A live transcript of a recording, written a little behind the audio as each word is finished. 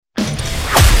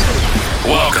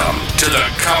Welcome to the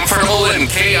Comfortable in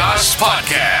Chaos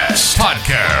Podcast.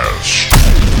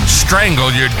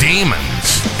 Strangle your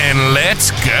demons and let's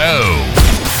go.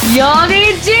 Y'all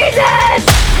need Jesus!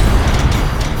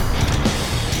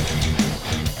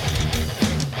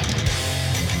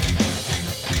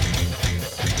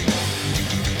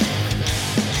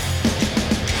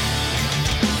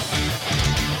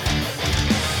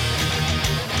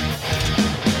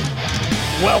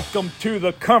 Welcome to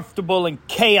the Comfortable in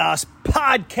Chaos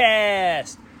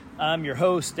Podcast. I'm your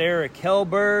host, Eric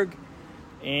Hellberg,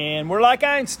 and we're like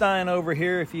Einstein over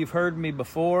here. If you've heard me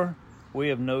before, we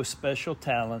have no special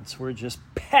talents. We're just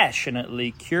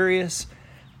passionately curious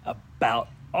about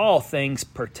all things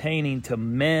pertaining to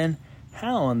men.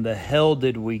 How in the hell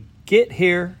did we get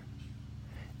here?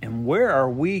 And where are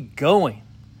we going?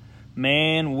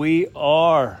 Man, we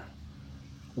are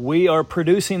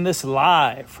producing this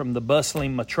live from the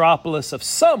bustling metropolis of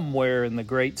somewhere in the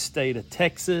great state of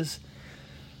Texas.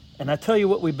 And I tell you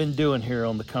what we've been doing here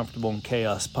on the Comfortable in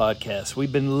Chaos Podcast.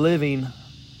 We've been living,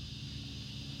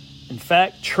 in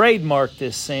fact, trademark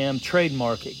this, Sam.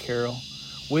 Trademark it, Carol.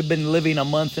 We've been living a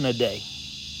month and a day.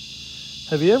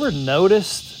 Have you ever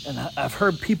noticed, and I've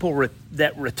heard people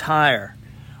that retire,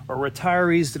 or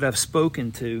retirees that I've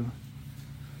spoken to,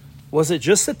 was it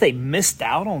just that they missed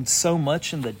out on so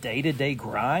much in the day-to-day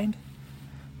grind?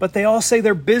 But they all say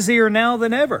they're busier now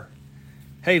than ever.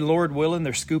 Hey, Lord willing,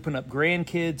 they're scooping up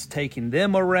grandkids, taking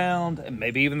them around, and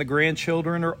maybe even the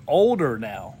grandchildren are older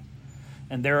now,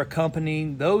 and they're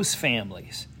accompanying those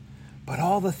families. But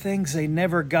all the things they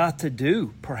never got to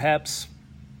do, perhaps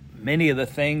many of the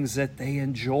things that they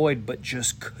enjoyed but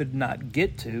just could not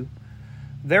get to,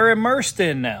 they're immersed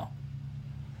in now.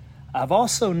 I've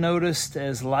also noticed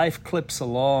as life clips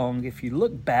along, if you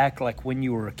look back like when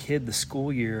you were a kid, the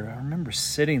school year, I remember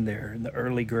sitting there in the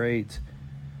early grades.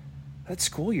 That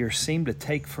school year seemed to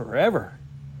take forever.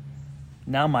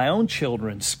 Now my own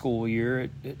children's school year,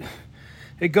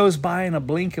 it goes by in a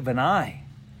blink of an eye.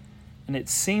 And it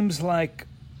seems like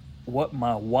what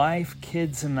my wife,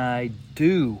 kids, and I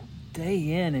do day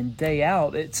in and day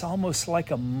out, it's almost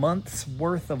like a month's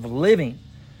worth of living.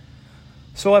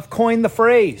 So I've coined the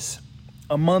phrase,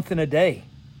 a month and a day.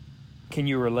 Can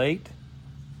you relate?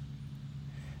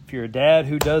 If you're a dad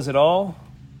who does it all,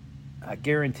 I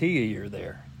guarantee you you're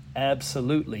there.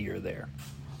 Absolutely you're there.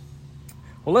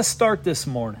 Well, let's start this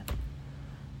morning.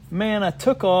 Man, I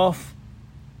took off.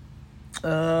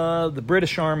 The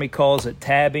British Army calls it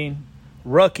tabbing,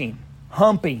 rucking,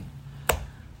 humping.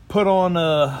 Put on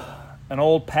an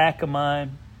old pack of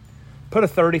mine. Put a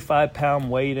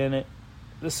 35-pound weight in it.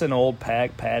 This is an old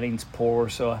pack, padding's poor,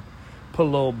 so I put a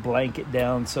little blanket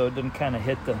down so it didn't kind of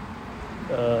hit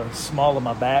the small of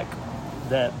my back,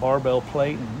 that barbell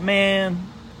plate. And man,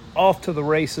 off to the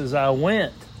races I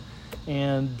went.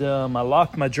 And I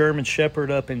locked my German Shepherd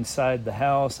up inside the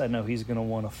house. I know he's going to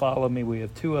want to follow me. We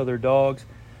have two other dogs.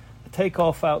 I take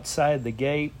off outside the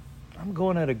gate. I'm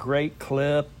going at a great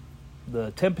clip.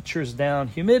 The temperature's down.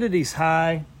 Humidity's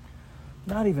high.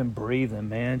 Not even breathing,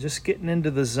 man. Just getting into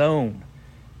the zone.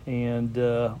 And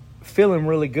feeling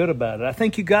really good about it. I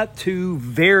think you got to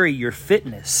vary your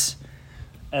fitness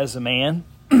as a man.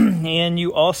 And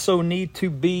you also need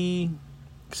to be,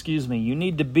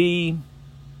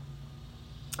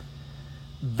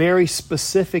 very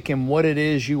specific in what it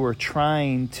is you are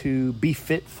trying to be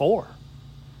fit for.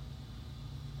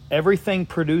 Everything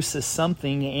produces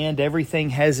something, and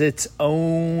everything has its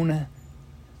own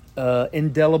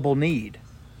indelible need.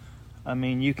 I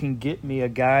mean, you can get me a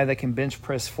guy that can bench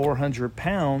press 400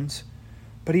 pounds,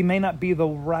 but he may not be the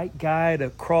right guy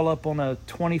to crawl up on a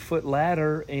 20-foot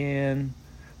ladder and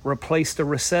replace the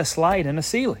recessed light in a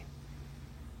ceiling.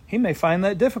 He may find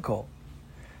that difficult.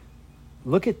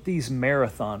 Look at these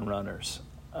marathon runners.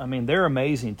 I mean, they're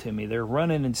amazing to me. They're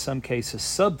running, in some cases,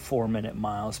 sub 4-minute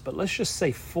miles, but let's just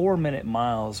say 4-minute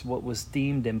miles, what was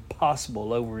deemed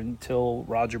impossible over until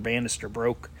Roger Bannister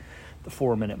broke the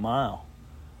 4-minute mile.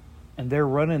 And they're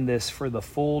running this for the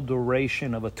full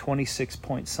duration of a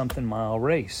 26-point-something mile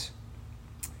race.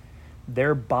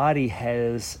 Their body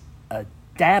has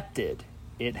adapted.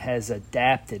 It has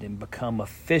adapted and become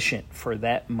efficient for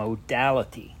that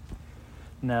modality.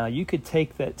 Now, you could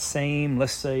take that same,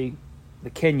 let's say the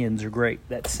Kenyans are great,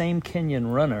 that same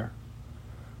Kenyan runner,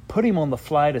 put him on the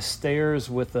flight of stairs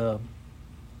with a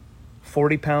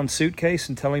 40-pound suitcase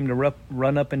and tell him to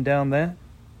run up and down that.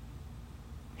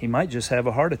 He might just have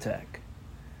a heart attack.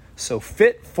 So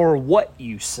fit for what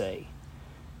you say.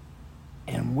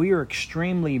 And we are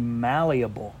extremely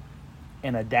malleable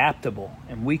and adaptable,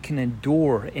 and we can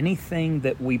endure anything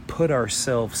that we put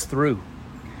ourselves through.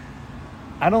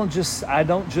 I don't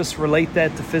just relate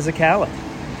that to physicality.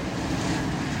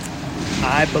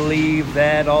 I believe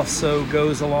that also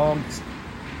goes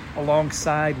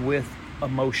alongside with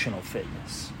emotional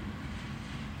fitness.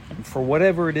 And for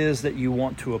whatever it is that you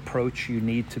want to approach, you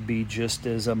need to be just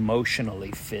as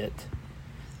emotionally fit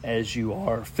as you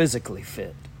are physically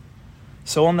fit.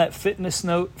 So on that fitness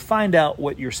note, find out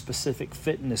what your specific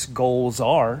fitness goals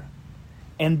are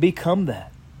and become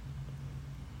that.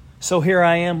 So here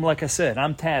I am, like I said,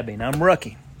 I'm tabbing, I'm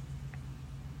rucking.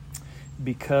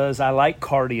 Because I like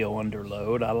cardio under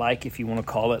load. I like, if you want to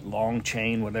call it, long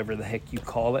chain, whatever the heck you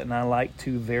call it. And I like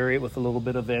to vary it with a little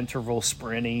bit of interval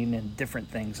sprinting and different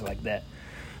things like that.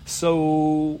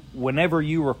 So whenever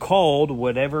you are called,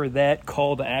 whatever that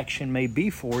call to action may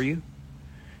be for you,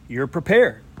 you're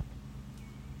prepared.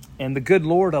 And the good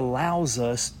Lord allows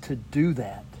us to do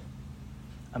that.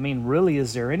 I mean, really,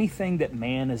 is there anything that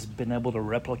man has been able to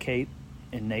replicate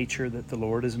in nature that the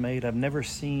Lord has made? I've never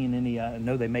seen any. I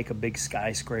know they make a big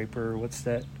skyscraper. What's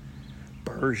that?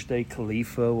 Burj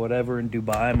Khalifa, whatever, in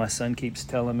Dubai. My son keeps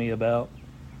telling me about.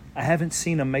 I haven't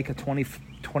seen them make a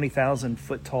 20,000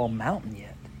 foot tall mountain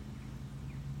yet.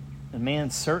 And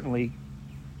man certainly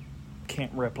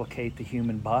can't replicate the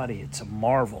human body. It's a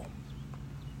marvel.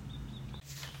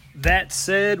 That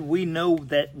said, we know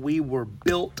that we were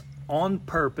built on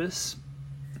purpose,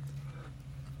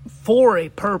 for a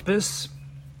purpose,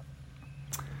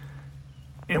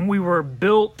 and we were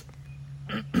built,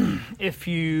 if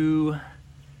you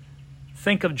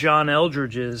think of John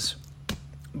Eldridge's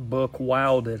book,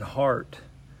 Wild at Heart,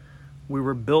 we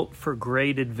were built for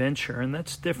great adventure, and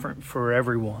that's different for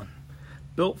everyone.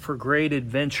 Built for great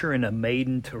adventure and a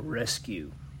maiden to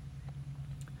rescue.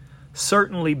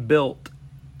 Certainly built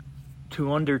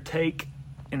to undertake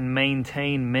and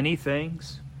maintain many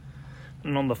things.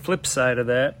 And on the flip side of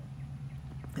that,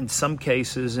 in some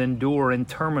cases, endure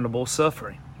interminable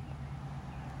suffering.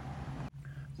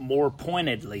 More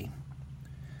pointedly,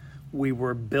 we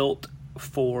were built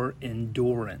for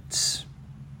endurance.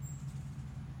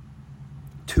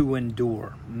 To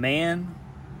endure. Man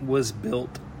was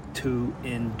built to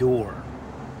endure.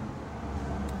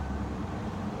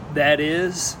 That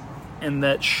is, and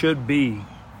that should be,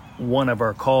 one of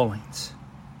our callings.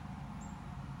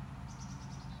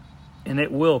 And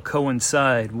it will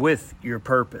coincide with your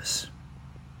purpose.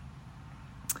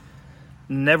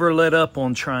 Never let up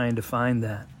on trying to find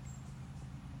that.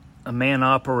 A man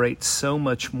operates so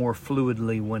much more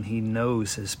fluidly when he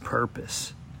knows his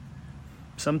purpose.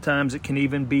 Sometimes it can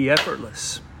even be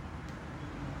effortless.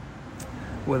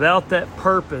 Without that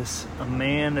purpose, a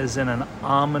man is in an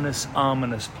ominous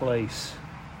place.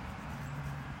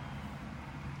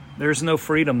 There's no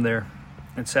freedom there.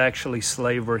 It's actually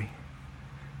slavery.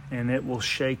 And it will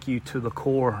shake you to the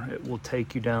core. It will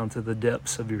take you down to the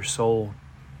depths of your soul.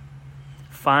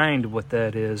 Find what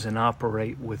that is and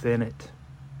operate within it.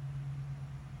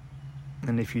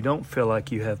 And if you don't feel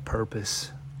like you have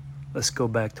purpose, let's go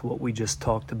back to what we just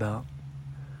talked about.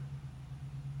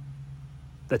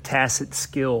 The tacit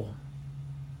skill,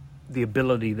 the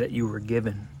ability that you were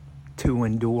given to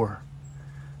endure.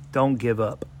 Don't give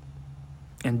up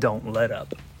and don't let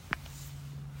up.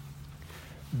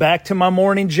 Back to my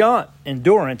morning jaunt.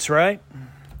 Endurance, right?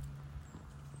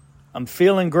 I'm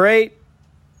feeling great.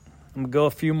 I'm going to go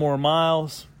a few more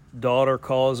miles. Daughter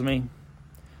calls me.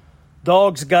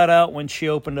 Dogs got out when she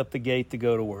opened up the gate to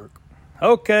go to work.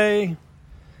 Okay.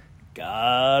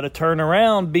 Gotta turn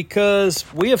around because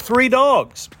we have 3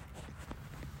 dogs.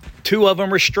 2 of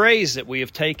them are strays that we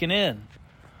have taken in.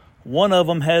 One of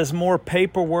them has more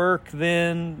paperwork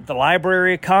than the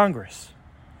Library of Congress.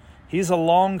 He's a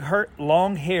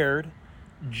long-haired,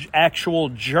 actual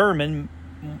German.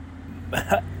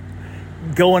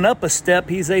 Going up a step,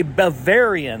 he's a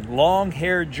Bavarian,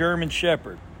 long-haired German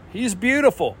Shepherd. He's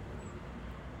beautiful.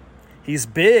 He's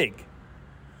big,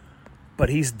 but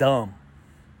he's dumb.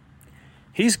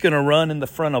 He's going to run in the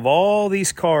front of all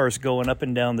these cars going up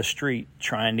and down the street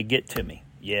trying to get to me.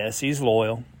 Yes, he's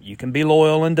loyal. You can be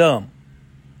loyal and dumb.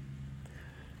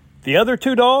 The other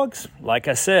 2 dogs, like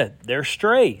I said, they're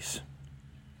strays.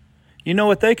 You know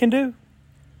what they can do?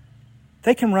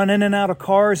 They can run in and out of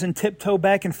cars and tiptoe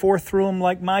back and forth through them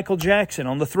like Michael Jackson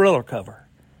on the Thriller cover.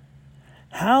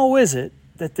 How is it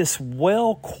that this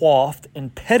well-coiffed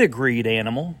and pedigreed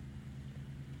animal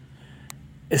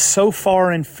is so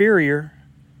far inferior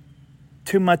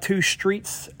to my 2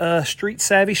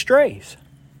 street-savvy strays?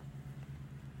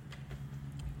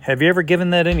 Have you ever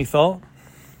given that any thought?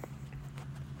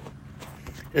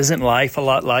 Isn't life a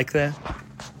lot like that?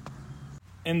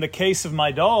 In the case of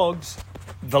my dogs,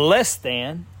 the less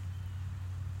than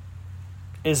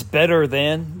is better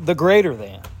than the greater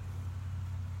than.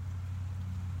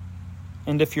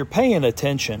 And if you're paying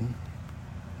attention,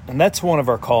 and that's one of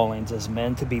our callings as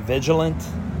men, to be vigilant,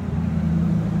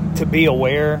 to be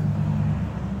aware,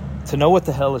 to know what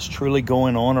the hell is truly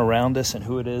going on around us and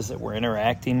who it is that we're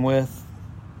interacting with.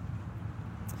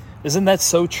 Isn't that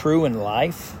so true in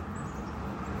life?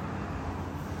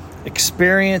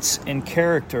 Experience and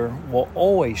character will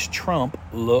always trump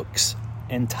looks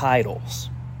and titles.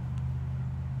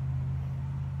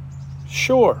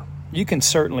 Sure, you can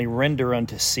certainly render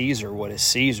unto Caesar what is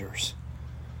Caesar's,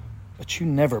 but you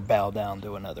never bow down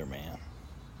to another man.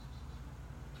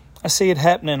 I see it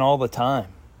happening all the time.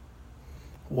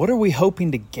 What are we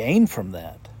hoping to gain from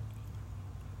that?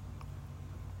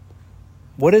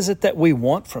 What is it that we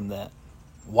want from that?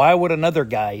 Why would another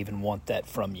guy even want that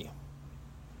from you?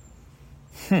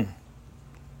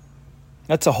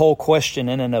 That's a whole question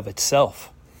in and of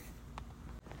itself.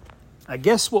 I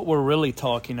guess what we're really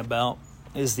talking about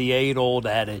is the age-old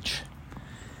adage.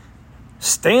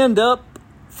 Stand up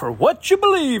for what you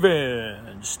believe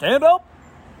in. Stand up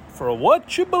for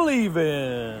what you believe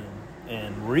in.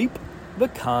 And reap the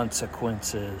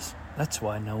consequences. That's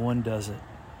why no one does it.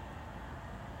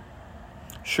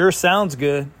 Sure sounds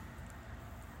good.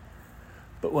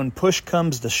 But when push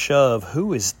comes to shove,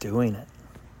 who is doing it?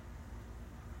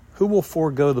 Who will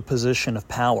forego the position of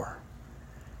power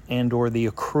and or the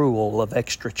accrual of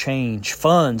extra change,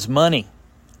 funds, money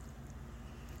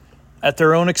at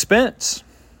their own expense?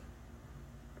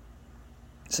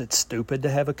 Is it stupid to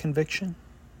have a conviction?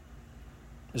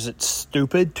 Is it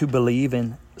stupid to believe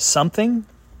in something?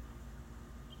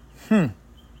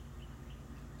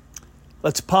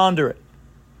 Let's ponder it.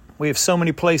 We have so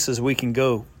many places we can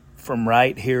go from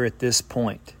right here at this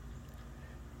point.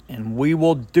 And we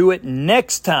will do it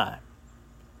next time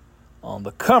on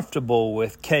the Comfortable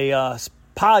with Chaos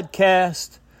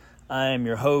podcast. I am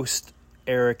your host,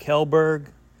 Eric Hellberg.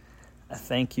 I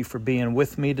thank you for being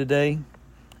with me today.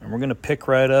 And we're going to pick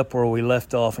right up where we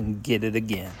left off and get it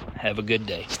again. Have a good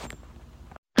day.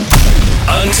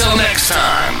 Until next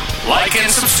time, like and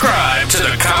subscribe to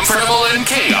the Comfortable in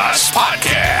Chaos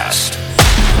podcast.